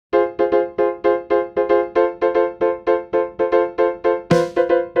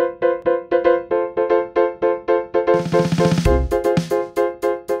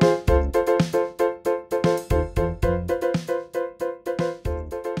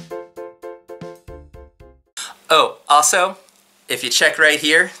Oh, also, if you check right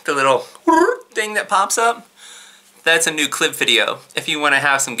here, the little thing that pops up, that's a new clip video. If you want to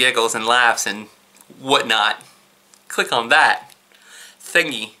have some giggles and laughs and whatnot, click on that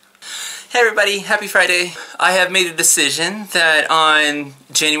thingy. Hey everybody, happy Friday. I have made a decision that on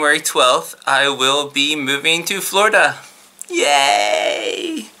January 12th, I will be moving to Florida.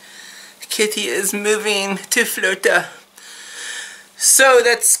 Yay! Kitty is moving to Florida. So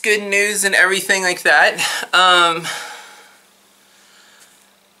that's good news and everything like that.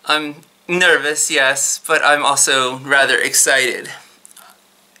 I'm nervous, yes, but I'm also rather excited.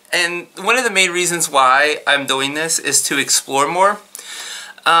 And one of the main reasons why I'm doing this is to explore more.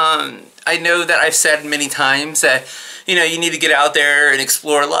 I know that I've said many times that, you know, you need to get out there and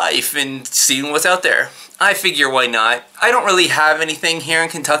explore life and see what's out there. I figure why not? I don't really have anything here in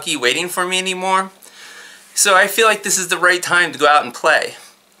Kentucky waiting for me anymore. So I feel like this is the right time to go out and play.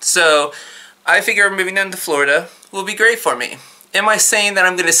 So I figure moving down to Florida will be great for me. Am I saying that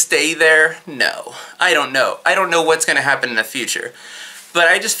I'm going to stay there? No. I don't know. I don't know what's going to happen in the future. But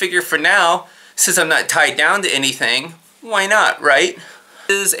I just figure for now, since I'm not tied down to anything, why not, right?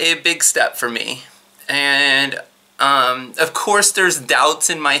 This is a big step for me. And of course there's doubts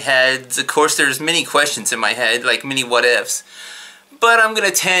in my head. Of course there's many questions in my head, like many what ifs. But I'm going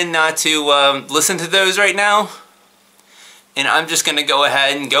to tend not to listen to those right now. And I'm just going to go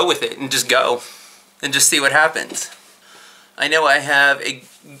ahead and go with it and just go. And just see what happens. I know I have a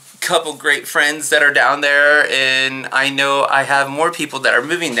couple great friends that are down there. And I know I have more people that are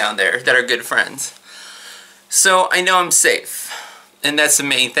moving down there that are good friends. So I know I'm safe. And that's the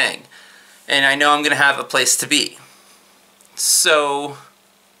main thing. And I know I'm going to have a place to be. So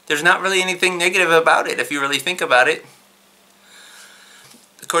there's not really anything negative about it if you really think about it.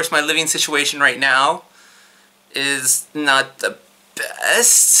 Of course, my living situation right now is not the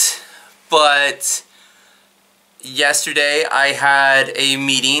best, but yesterday I had a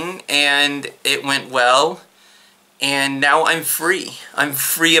meeting and it went well, and now I'm free. I'm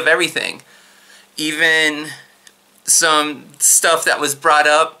free of everything. Even some stuff that was brought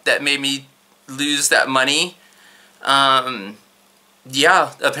up that made me lose that money.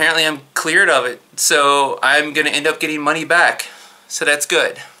 Yeah, apparently I'm cleared of it. So I'm going to end up getting money back. So that's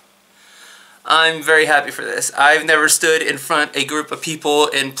good. I'm very happy for this. I've never stood in front of a group of people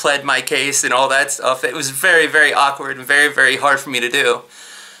and pled my case and all that stuff. It was very, very awkward and very, very hard for me to do.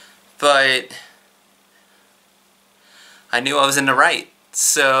 But I knew I was in the right.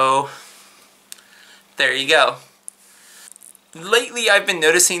 So there you go. Lately, I've been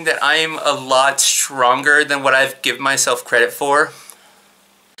noticing that I'm a lot stronger than what I've given myself credit for.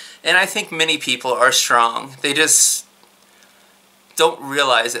 And I think many people are strong. They just don't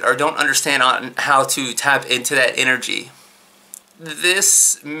realize it or don't understand on how to tap into that energy.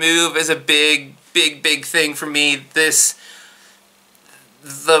 This move is a big, big, big thing for me. The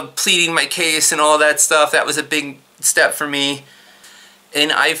pleading my case and all that stuff, that was a big step for me.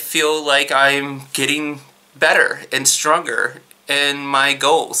 And I feel like I'm getting better and stronger in my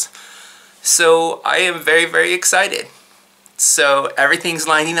goals. So I am very, very excited. So everything's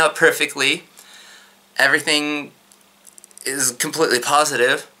lining up perfectly. Everything is completely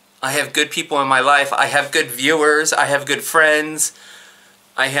positive. I have good people in my life. I have good viewers. I have good friends.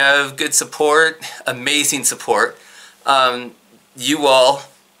 I have good support. Amazing support. You all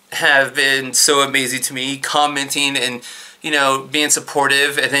have been so amazing to me, commenting and, you know, being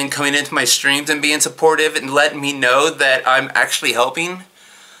supportive, and then coming into my streams and being supportive and letting me know that I'm actually helping.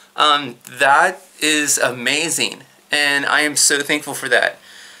 That is amazing, and I am so thankful for that.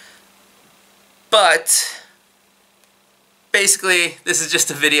 But basically, this is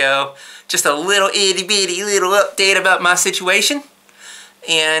just a video, just a little itty bitty little update about my situation.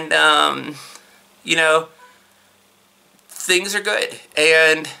 And, you know, things are good,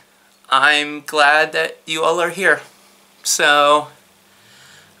 and I'm glad that you all are here. So,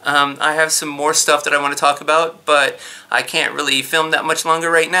 I have some more stuff that I want to talk about, but I can't really film that much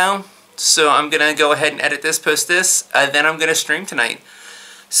longer right now. So I'm going to go ahead and edit this, post this, and then I'm going to stream tonight.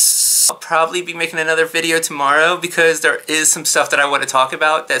 So I'll probably be making another video tomorrow because there is some stuff that I want to talk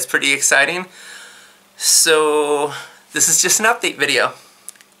about that's pretty exciting. So this is just an update video.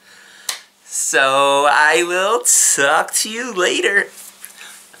 So I will talk to you later.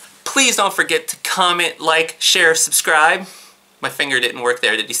 Please don't forget to comment, like, share, subscribe. My finger didn't work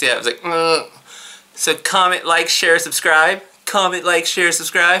there. Did you see that? I was like, ugh. So comment, like, share, subscribe. Comment, like, share,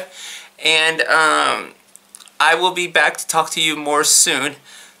 subscribe. And I will be back to talk to you more soon.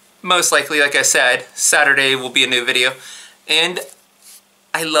 Most likely, like I said, Saturday will be a new video. And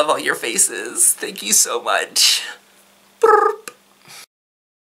I love all your faces. Thank you so much. Brrr.